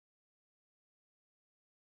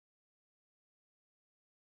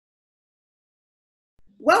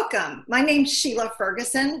Welcome. My name's Sheila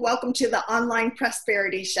Ferguson. Welcome to the Online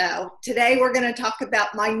Prosperity Show. Today we're going to talk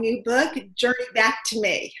about my new book, Journey Back to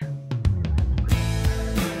Me.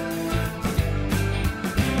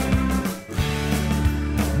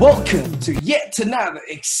 Welcome to yet another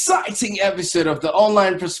exciting episode of the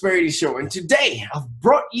Online Prosperity Show. And today I've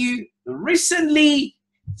brought you the recently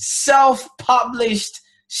self-published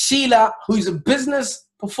Sheila, who's a business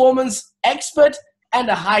performance expert and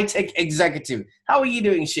a high-tech executive. How are you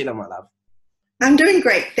doing, Sheila, my love? I'm doing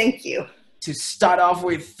great. Thank you. To start off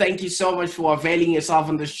with, thank you so much for availing yourself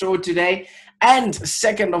on the show today. And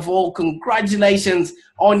second of all, congratulations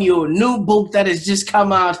on your new book that has just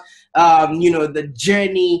come out. The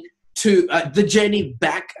journey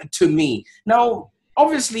back to me. Now,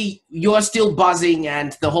 obviously, you're still buzzing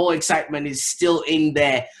and the whole excitement is still in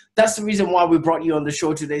there. That's the reason why we brought you on the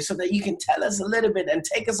show today, so that you can tell us a little bit and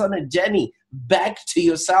take us on a journey back to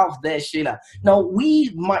yourself there, Sheila. Now,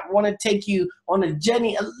 we might want to take you on a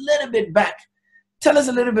journey a little bit back. Tell us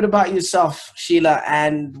a little bit about yourself, Sheila,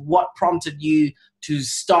 and what prompted you to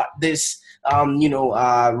start this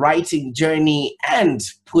writing journey and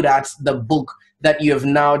put out the book that you have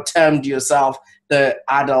now termed yourself the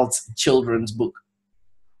adult children's book.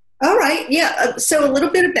 All right. Yeah. So a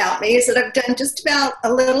little bit about me is that I've done just about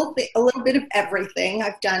a little bit of everything.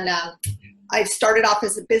 I've done. I started off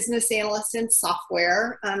as a business analyst in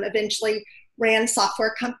software. Eventually ran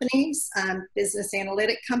software companies, business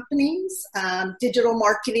analytic companies, digital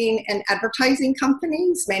marketing and advertising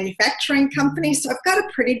companies, manufacturing companies. So I've got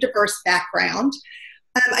a pretty diverse background.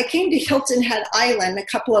 I came to Hilton Head Island a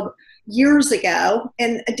couple of years ago,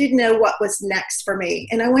 and I didn't know what was next for me.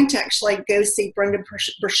 And I went to actually go see Brendan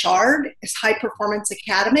Burchard, his High Performance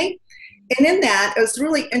Academy. And in that, it was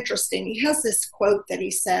really interesting. He has this quote that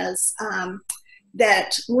he says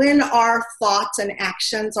that when our thoughts and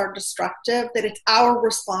actions are destructive, that it's our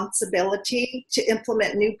responsibility to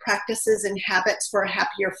implement new practices and habits for a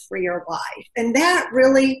happier, freer life. And that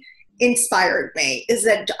really inspired me, is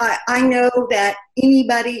that I know that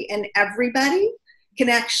anybody and everybody can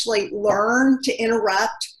actually learn to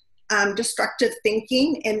interrupt destructive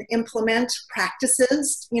thinking and implement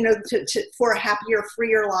practices, for a happier,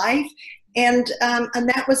 freer life. And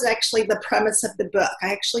that was actually the premise of the book.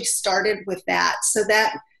 I actually started with that. So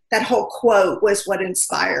that whole quote was what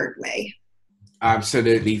inspired me.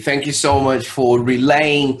 Absolutely. Thank you so much for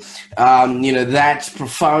relaying, that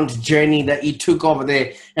profound journey that you took over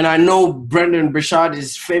there. And I know Brendan Burchard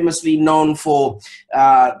is famously known for,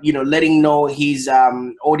 letting know his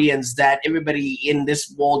audience that everybody in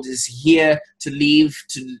this world is here to live,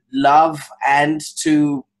 to love, and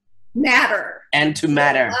to matter. And to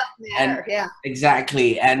matter. Love matter. Yeah.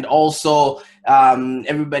 Exactly. And also,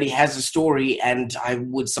 everybody has a story, and I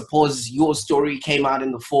would suppose your story came out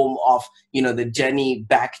in the form of, the journey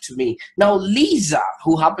back to me. Now, Liza,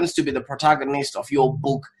 who happens to be the protagonist of your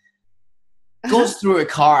book, goes through a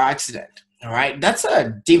car accident. All right. That's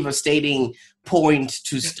a devastating point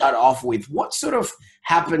to start off with. What sort of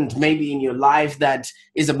happened maybe in your life that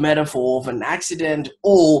is a metaphor of an accident,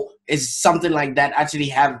 or is something like that actually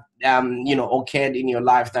have, occurred in your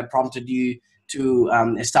life that prompted you to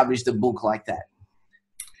establish the book like that?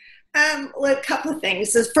 Well, a couple of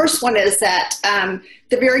things. The first one is that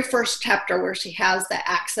the very first chapter where she has the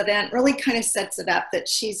accident really kind of sets it up that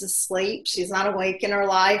she's asleep. She's not awake in her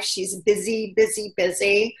life. She's busy, busy,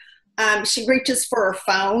 busy. She reaches for her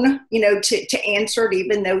phone, to answer it,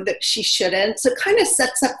 even though that she shouldn't. So it kind of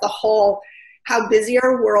sets up the whole how busy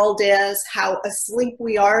our world is, how asleep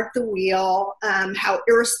we are at the wheel, how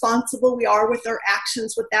irresponsible we are with our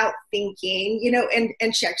actions without thinking,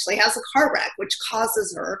 and she actually has a car wreck, which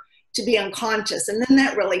causes her to be unconscious. And then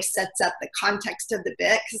that really sets up the context of the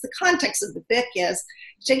book, because the context of the book is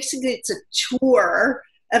basically it's a tour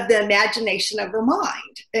of the imagination of her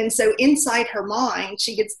mind. And so inside her mind,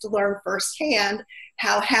 she gets to learn firsthand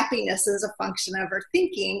how happiness is a function of her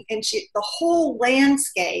thinking. And the whole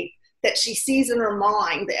landscape that she sees in her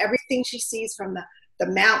mind, everything she sees from the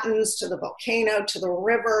mountains to the volcano to the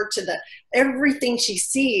river to everything she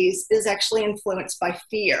sees is actually influenced by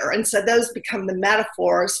fear. And so those become the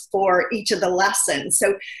metaphors for each of the lessons.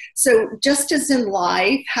 So just as in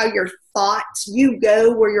life, how your thoughts, you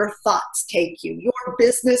go where your thoughts take you. Your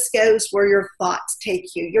business goes where your thoughts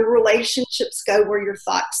take you. Your relationships go where your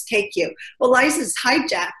thoughts take you. Well, Liza's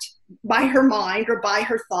hijacked by her mind or by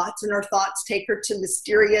her thoughts, and her thoughts take her to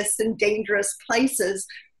mysterious and dangerous places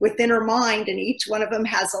within her mind, and each one of them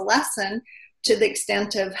has a lesson to the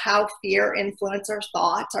extent of how fear influences our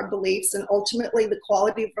thoughts, our beliefs, and ultimately the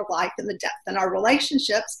quality of her life and the depth in our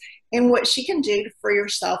relationships, and what she can do to free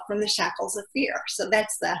herself from the shackles of fear. So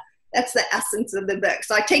that's the that's the essence of the book.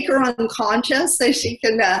 So I take her unconscious so she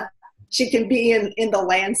can be in the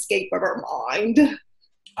landscape of her mind.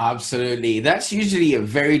 Absolutely. That's usually a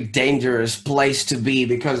very dangerous place to be,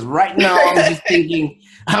 because right now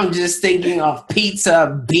I'm just thinking of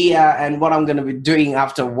pizza, beer, and what I'm going to be doing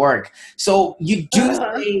after work. So you do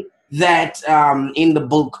say that in the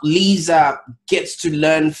book, Liza gets to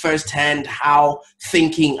learn firsthand how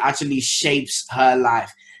thinking actually shapes her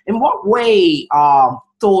life. In what way are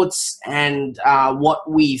thoughts and what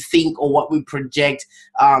we think or what we project,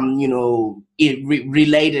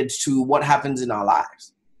 related to what happens in our lives?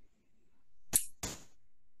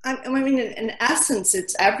 I mean, in essence,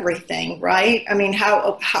 it's everything, right? I mean,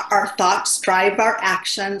 how our thoughts drive our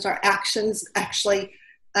actions actually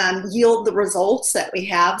yield the results that we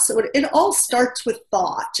have. So it all starts with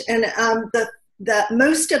thought. And the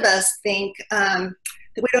most of us think that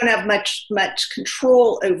we don't have much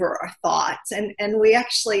control over our thoughts. And we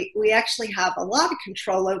actually have a lot of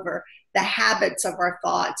control over the habits of our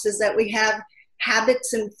thoughts, is that we have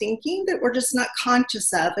habits in thinking that we're just not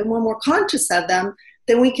conscious of. And when we're conscious of them,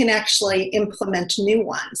 then we can actually implement new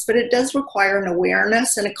ones. But it does require an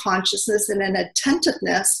awareness and a consciousness and an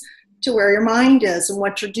attentiveness to where your mind is and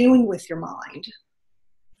what you're doing with your mind.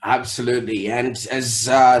 Absolutely. And as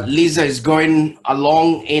Liza is going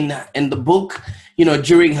along in the book,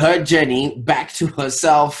 during her journey back to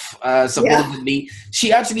herself, supposedly,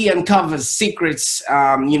 she actually uncovers secrets,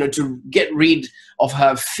 to get rid of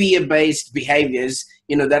her fear-based behaviors,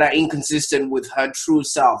 that are inconsistent with her true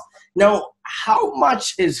self. Now, how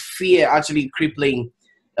much is fear actually crippling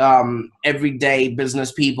everyday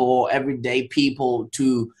business people or everyday people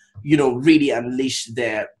to, really unleash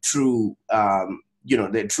their true,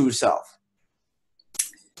 their true self?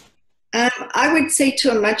 I would say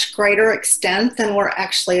to a much greater extent than we're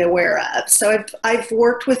actually aware of. So I've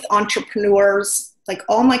worked with entrepreneurs like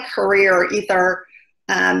all my career, either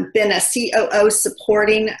been a COO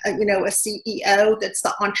supporting, a CEO that's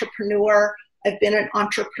the entrepreneur. I've been an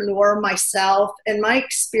entrepreneur myself, and my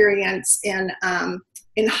experience in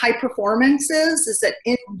high performances is that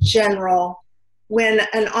in general, when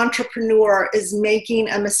an entrepreneur is making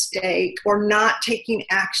a mistake or not taking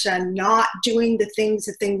action, not doing the things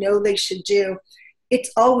that they know they should do,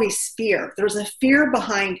 it's always fear. There's a fear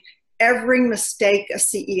behind every mistake a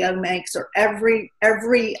CEO makes, or every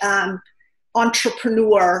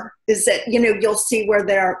entrepreneur, is that, you'll see where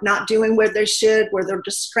they're not doing what they should, where they're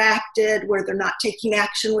distracted, where they're not taking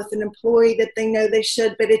action with an employee that they know they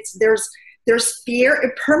should. But there's fear.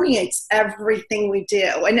 It permeates everything we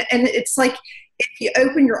do. And it's like, if you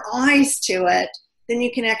open your eyes to it, then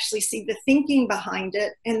you can actually see the thinking behind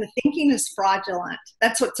it. And the thinking is fraudulent.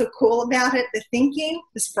 That's what's so cool about it. The thinking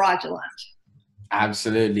is fraudulent.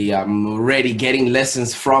 Absolutely. I'm already getting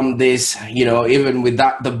lessons from this, even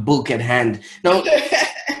without the book at hand. Now,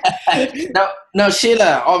 now,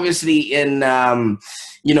 Sheila, obviously in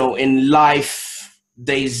life,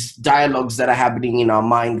 there's dialogues that are happening in our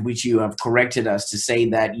mind, which you have corrected us to say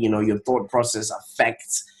that, your thought process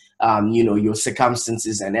affects, your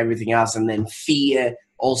circumstances and everything else. And then fear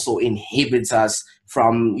also inhibits us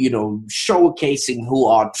from, showcasing who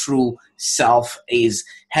our true self is.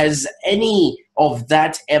 Has any of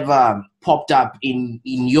that ever popped up in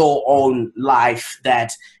your own life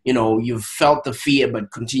that, you've felt the fear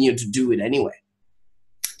but continue to do it anyway?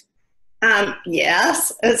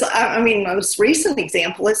 Yes. Most recent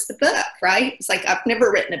example is the book, right? It's like, I've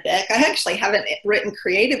never written a book. I actually haven't written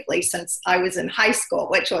creatively since I was in high school,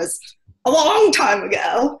 which was a long time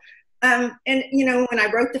ago. And when I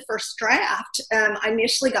wrote the first draft, I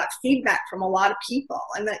initially got feedback from a lot of people,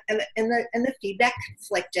 and the feedback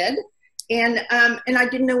conflicted, and I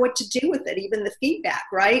didn't know what to do with it, even the feedback,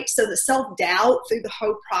 right? So the self-doubt through the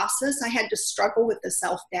whole process, I had to struggle with the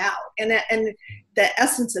self-doubt, and the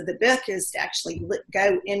essence of the book is to actually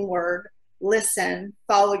go inward, listen,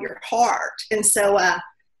 follow your heart. And so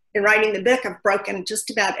in writing the book, I've broken just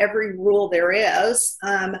about every rule there is.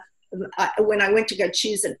 When I went to go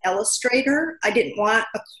choose an illustrator, I didn't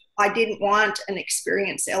want an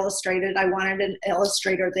experienced illustrator. I wanted an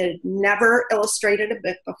illustrator that had never illustrated a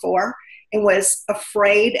book before and was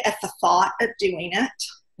afraid at the thought of doing it.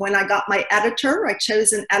 When I got my editor, I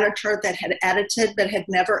chose an editor that had edited but had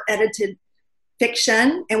never edited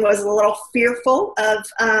fiction, and was a little fearful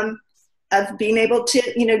of being able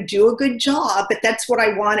to do a good job. But that's what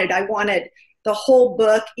I wanted. I wanted the whole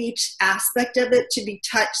book, each aspect of it, to be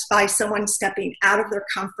touched by someone stepping out of their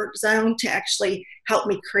comfort zone to actually help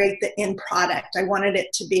me create the end product. I wanted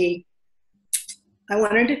it to be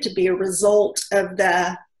a result of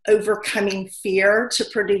the overcoming fear to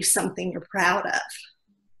produce something you're proud of.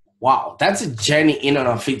 Wow, that's a journey in and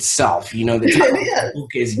of itself. You know, the title of the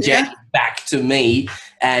book is Journey Back to Me.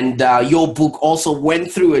 And your book also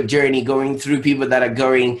went through a journey going through people that are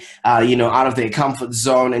going, you know, out of their comfort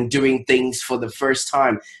zone and doing things for the first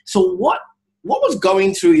time. So what was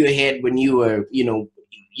going through your head when you were, you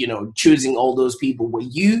know, choosing all those people? Were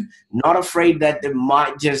you not afraid that they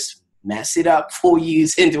might just mess it up for you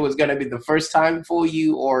since it was going to be the first time for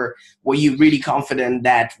you? Or were you really confident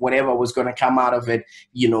that whatever was going to come out of it,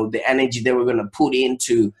 you know, the energy they were going to put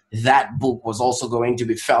into that book was also going to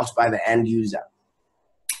be felt by the end user?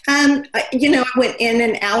 You know, I went in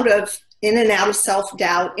and out of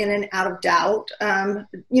self-doubt, in and out of doubt,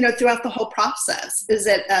 you know, throughout the whole process. Is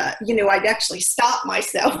that, you know, I'd actually stop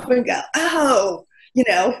myself and go, oh, you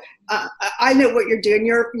know, I know what you're doing.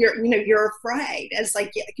 You know, you're afraid. It's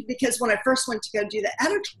like, yeah, because when I first went to go do the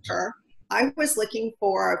editor, I was looking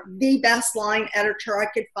for the best line editor I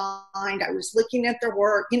could find. I was looking at their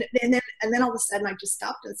work, you know, and then all of a sudden I just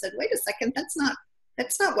stopped and said, wait a second, that's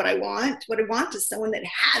not what I want. What I want is someone that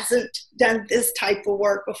hasn't done this type of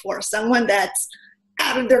work before, someone that's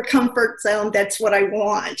out of their comfort zone. That's what I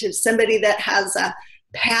want. Is somebody that has a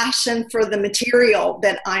passion for the material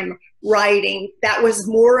that I'm writing. That was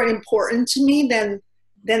more important to me than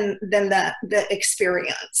the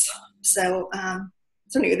experience. So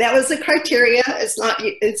anyway, that was the criteria.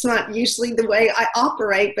 It's not usually the way I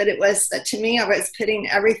operate, but it was, to me, I was putting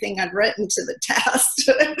everything I'd written to the test.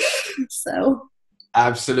 So.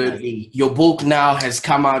 Absolutely. Your book now has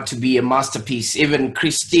come out to be a masterpiece. Even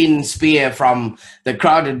Christine Spear from the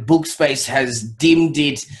Crowded Book Space has deemed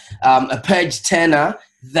it a page turner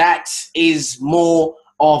that is more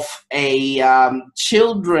of a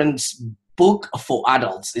children's book for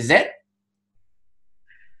adults. Is that?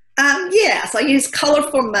 Yes, I use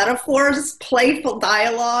colorful metaphors, playful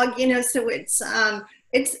dialogue. You know, so it's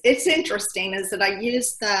interesting is that I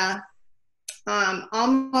use the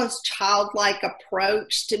almost childlike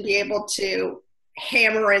approach to be able to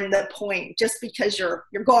hammer in the point just because your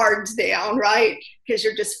guard's down, right? Because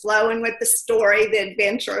you're just flowing with the story, the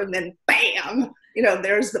adventure, and then bam, you know,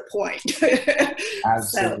 there's the point.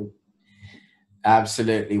 Absolutely. So.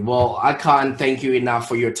 Absolutely. Well, I can't thank you enough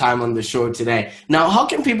for your time on the show today. Now, how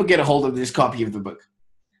can people get a hold of this copy of the book?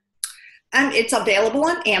 It's available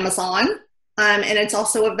on Amazon. And it's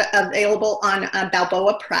also available on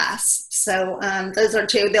Balboa Press. So those are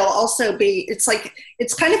two. They'll also be,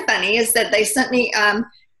 it's kind of funny is that they sent me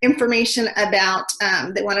information about,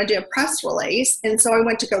 they want to do a press release. And so I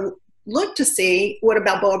went to go look to see what a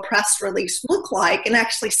Balboa press release looked like and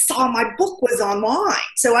actually saw my book was online.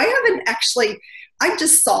 So I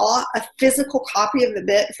just saw a physical copy of the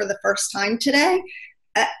book for the first time today.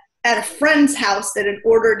 At a friend's house that had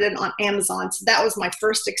ordered it on Amazon. So that was my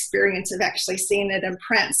first experience of actually seeing it in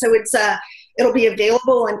print. So it'll be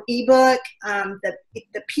available in ebook.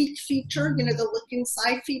 The peek feature, you know, the look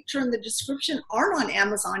inside feature and the description aren't on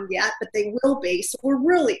Amazon yet, but they will be. So we're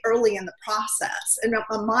really early in the process. And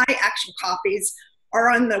my actual copies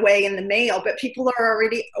are on the way in the mail, but people are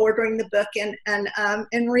already ordering the book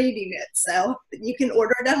and reading it. So you can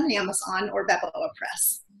order it on Amazon or Balboa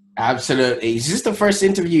Press. Absolutely. Is this the first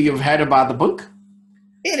interview you've had about the book?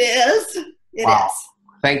 It is. It is.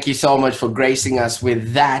 Thank you so much for gracing us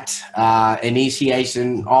with that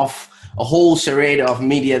initiation of a whole charade of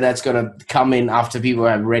media that's going to come in after people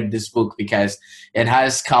have read this book, because it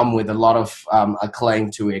has come with a lot of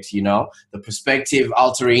acclaim to it, you know, the perspective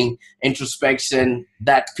altering introspection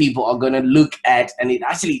that people are going to look at, and it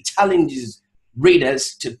actually challenges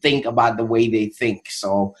readers to think about the way they think.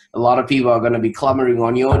 So a lot of people are going to be clamoring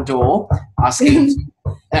on your door asking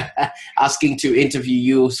to interview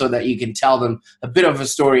you so that you can tell them a bit of a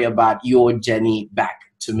story about your journey back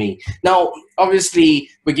to me. Now, obviously,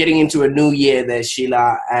 we're getting into a new year there,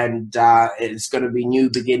 Sheila, and it's going to be new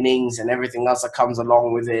beginnings and everything else that comes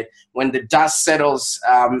along with it. When the dust settles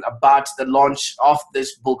about the launch of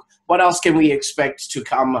this book, what else can we expect to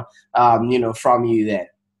come, you know, from you there?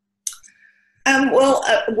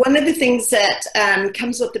 One of the things that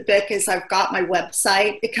comes with the book is I've got my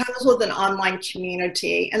website. It comes with an online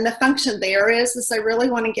community. And the function there is I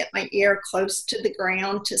really want to get my ear close to the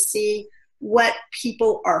ground to see what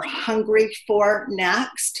people are hungry for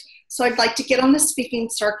next. So I'd like to get on the speaking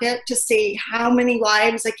circuit to see how many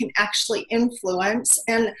lives I can actually influence.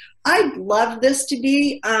 And I'd love this to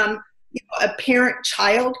be a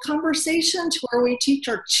parent-child conversation to where we teach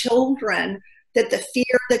our children that the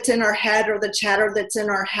fear that's in our head or the chatter that's in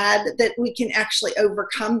our head, that we can actually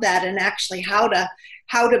overcome that, and actually how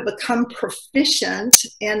to become proficient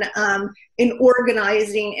in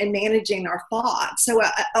organizing and managing our thoughts. So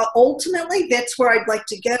ultimately, that's where I'd like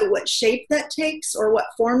to go. What shape that takes or what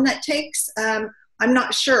form that takes, I'm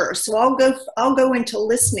not sure. So I'll go into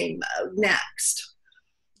listening mode next.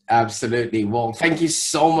 Absolutely. Well, thank you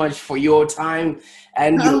so much for your time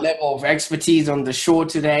and your level of expertise on the show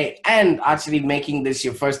today, and actually making this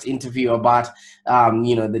your first interview about,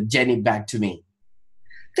 the journey back to me.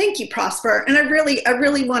 Thank you, Prosper. And I really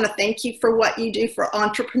want to thank you for what you do for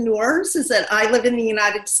entrepreneurs. Is that I live in the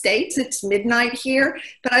United States. It's midnight here,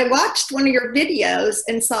 but I watched one of your videos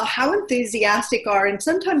and saw how enthusiastic you are. And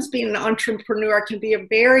sometimes being an entrepreneur can be a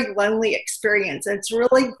very lonely experience. And it's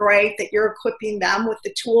really great that you're equipping them with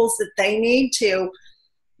the tools that they need to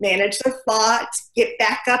manage their thoughts, get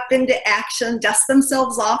back up into action, dust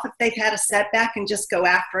themselves off if they've had a setback, and just go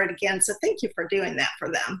after it again. So thank you for doing that for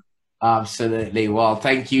them. Absolutely. Well,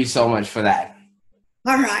 thank you so much for that.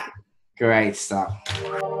 All right. Great stuff.